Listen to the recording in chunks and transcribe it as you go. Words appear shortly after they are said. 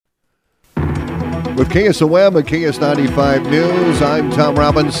With KSOM and KS95 News, I'm Tom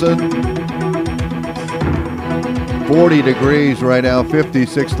Robinson. 40 degrees right now,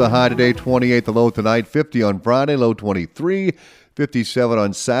 56 the high today, 28 the low tonight, 50 on Friday, low 23, 57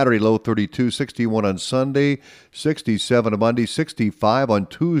 on Saturday, low 32, 61 on Sunday, 67 on Monday, 65 on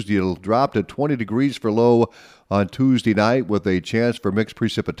Tuesday. It'll drop to 20 degrees for low on Tuesday night with a chance for mixed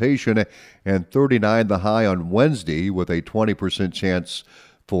precipitation, and 39 the high on Wednesday with a 20% chance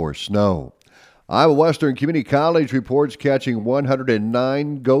for snow. Iowa Western Community College reports catching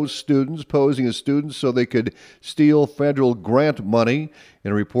 109 ghost students posing as students so they could steal federal grant money.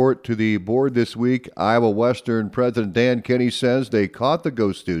 In a report to the board this week, Iowa Western President Dan Kinney says they caught the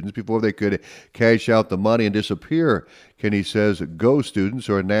ghost students before they could cash out the money and disappear. Kinney says ghost students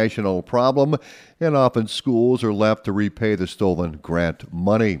are a national problem, and often schools are left to repay the stolen grant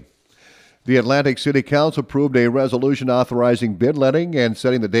money. The Atlantic City Council approved a resolution authorizing bid letting and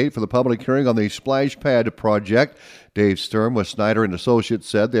setting the date for the public hearing on the splash pad project. Dave Sturm with Snyder and Associates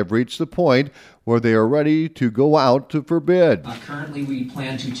said they've reached the point where they are ready to go out for bid. Currently, we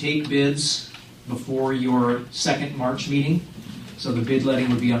plan to take bids before your second March meeting. So the bid letting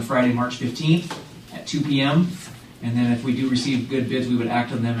would be on Friday, March 15th at 2 p.m. And then if we do receive good bids, we would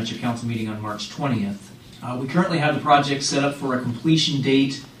act on them at your council meeting on March 20th. We currently have the project set up for a completion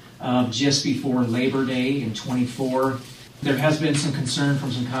date just before Labor Day in 24. There has been some concern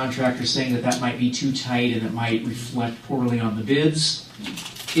from some contractors saying that might be too tight and it might reflect poorly on the bids.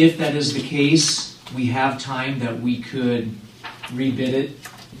 If that is the case, we have time that we could rebid it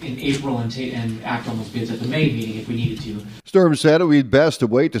in April and act on those bids at the May meeting if we needed to. Sturm said it would be best to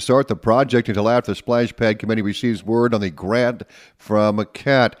wait to start the project until after the Splash Pad Committee receives word on the grant from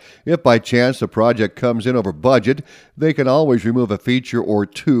CAT. If by chance the project comes in over budget, they can always remove a feature or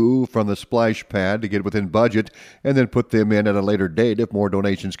two from the splash pad to get within budget and then put them in at a later date if more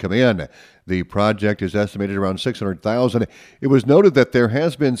donations come in. The project is estimated around $600,000. It was noted that there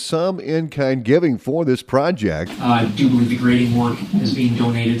has been some in-kind giving for this project. I do believe the grading work is being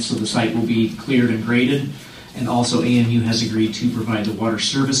donated, so the site will be cleared and graded. And also AMU has agreed to provide the water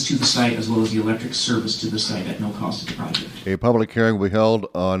service to the site as well as the electric service to the site at no cost to the project. A public hearing will be held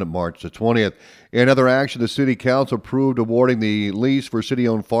on March the 20th. In other action, the City Council approved awarding the lease for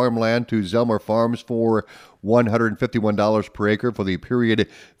city-owned farmland to Zelmer Farms for $151 per acre for the period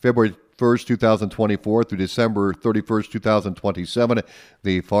February 1st, 2024 through December 31st, 2027.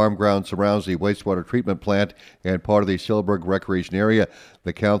 The farm ground surrounds the wastewater treatment plant and part of the Shillburg Recreation Area.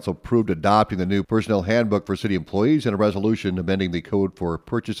 The council approved adopting the new personnel handbook for city employees and a resolution amending the code for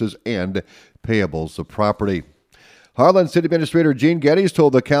purchases and payables of property. Harlan City Administrator Gene Geddes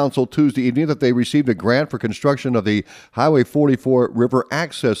told the council Tuesday evening that they received a grant for construction of the Highway 44 river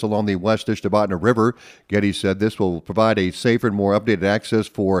access along the West Ishtabotna River. Geddes said this will provide a safer and more updated access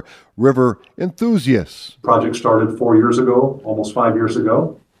for river enthusiasts. The project started 4 years ago, almost 5 years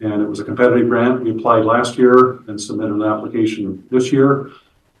ago, and it was a competitive grant. We applied last year and submitted an application this year.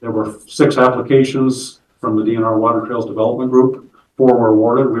 There were 6 applications from the DNR Water Trails Development Group. 4 were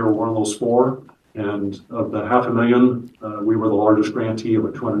awarded. We were one of those 4. And of the $500,000, we were the largest grantee of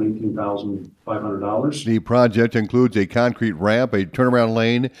 $218,500. The project includes a concrete ramp, a turnaround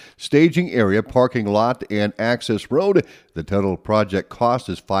lane, staging area, parking lot, and access road. The total project cost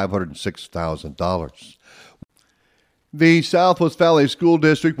is $506,000. The Southwest Valley School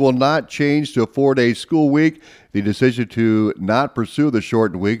District will not change to a 4-day school week. The decision to not pursue the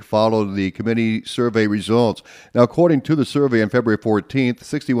shortened week followed the committee survey results. Now, according to the survey on February 14th,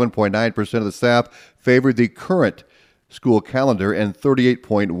 61.9% of the staff favored the current school calendar and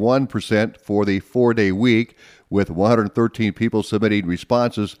 38.1% for the 4-day week, with 113 people submitting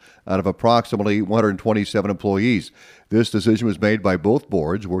responses out of approximately 127 employees. This decision was made by both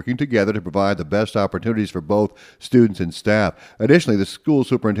boards working together to provide the best opportunities for both students and staff. Additionally, the school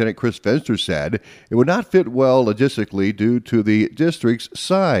superintendent, Chris Fenster, said it would not fit well logistically due to the district's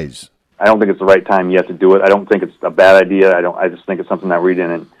size. I don't think it's the right time yet to do it. I don't think it's a bad idea. I just think it's something that we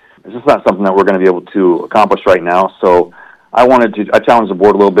didn't. It's just not something that we're going to be able to accomplish right now. So I challenged the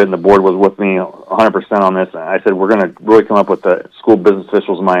board a little bit, and the board was with me 100% on this. I said, we're going to really come up with the school business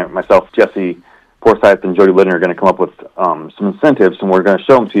officials, myself, Jesse Forsyth, and Jody Littner are going to come up with some incentives, and we're going to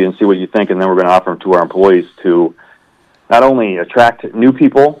show them to you and see what you think, and then we're going to offer them to our employees to not only attract new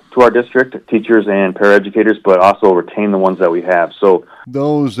people to our district, teachers and paraeducators, but also retain the ones that we have. So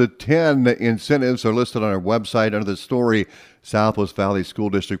those 10 incentives are listed on our website under the story, Southwest Valley School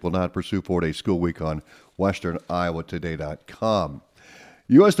District will not pursue 4-day school week on westerniowatoday.com.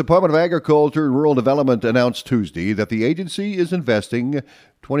 U.S. Department of Agriculture and Rural Development announced Tuesday that the agency is investing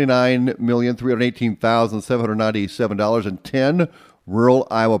 $29,318,797 in 10 rural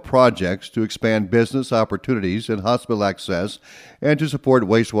Iowa projects to expand business opportunities and hospital access and to support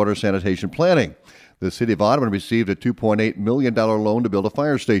wastewater sanitation planning. The city of Audubon received a $2.8 million loan to build a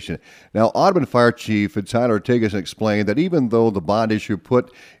fire station. Now, Audubon Fire Chief Tyler Tiggison explained that even though the bond issue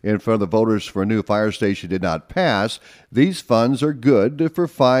put in front of the voters for a new fire station did not pass, these funds are good for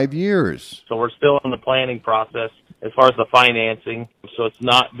 5 years. So we're still in the planning process as far as the financing. So it's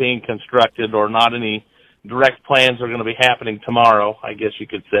not being constructed, or not any direct plans are going to be happening tomorrow, I guess you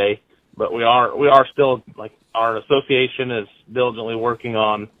could say. But we are still, like, our association is diligently working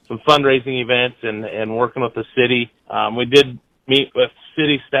on some fundraising events and working with the city. We did meet with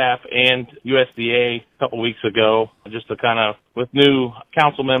city staff and USDA a couple weeks ago, just to kind of, with new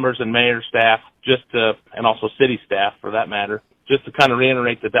council members and mayor staff, and also city staff for that matter, just to kind of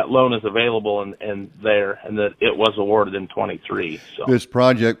reiterate that loan is available and there, and that it was awarded in 23. So. This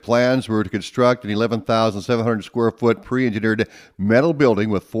project plans were to construct an 11,700 square foot pre-engineered metal building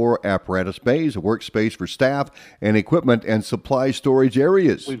with 4 apparatus bays, a workspace for staff, and equipment and supply storage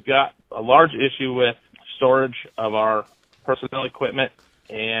areas. We've got a large issue with storage of our personnel equipment,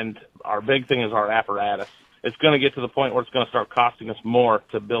 and our big thing is our apparatus. It's going to get to the point where it's going to start costing us more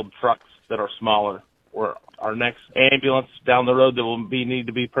to build trucks that are smaller. Where our next ambulance down the road that will need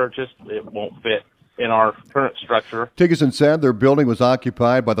to be purchased, it won't fit in our current structure. Tiggison said their building was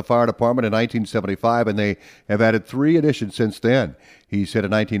occupied by the fire department in 1975, and they have added 3 additions since then. He said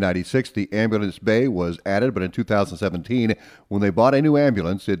in 1996 the ambulance bay was added, but in 2017, when they bought a new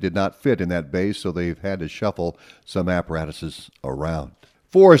ambulance, it did not fit in that bay, so they've had to shuffle some apparatuses around.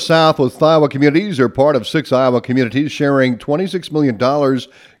 4 Southwest Iowa communities are part of 6 Iowa communities, sharing $26 million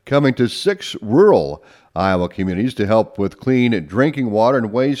coming to 6 rural Iowa communities to help with clean drinking water and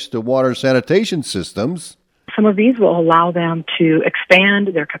wastewater sanitation systems. Some of these will allow them to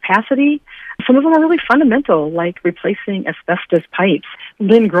expand their capacity. Some of them are really fundamental, like replacing asbestos pipes.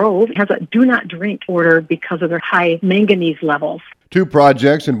 Lynn Grove has a do not drink order because of their high manganese levels. 2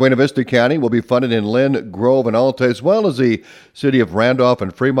 projects in Buena Vista County will be funded in Lynn, Grove, and Alta, as well as the city of Randolph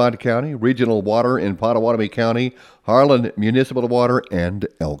and Fremont County, Regional Water in Pottawatomie County, Harlan Municipal Water, and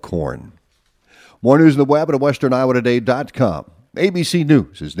Elkhorn. More news on the web at westerniowatoday.com. ABC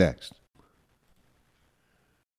News is next.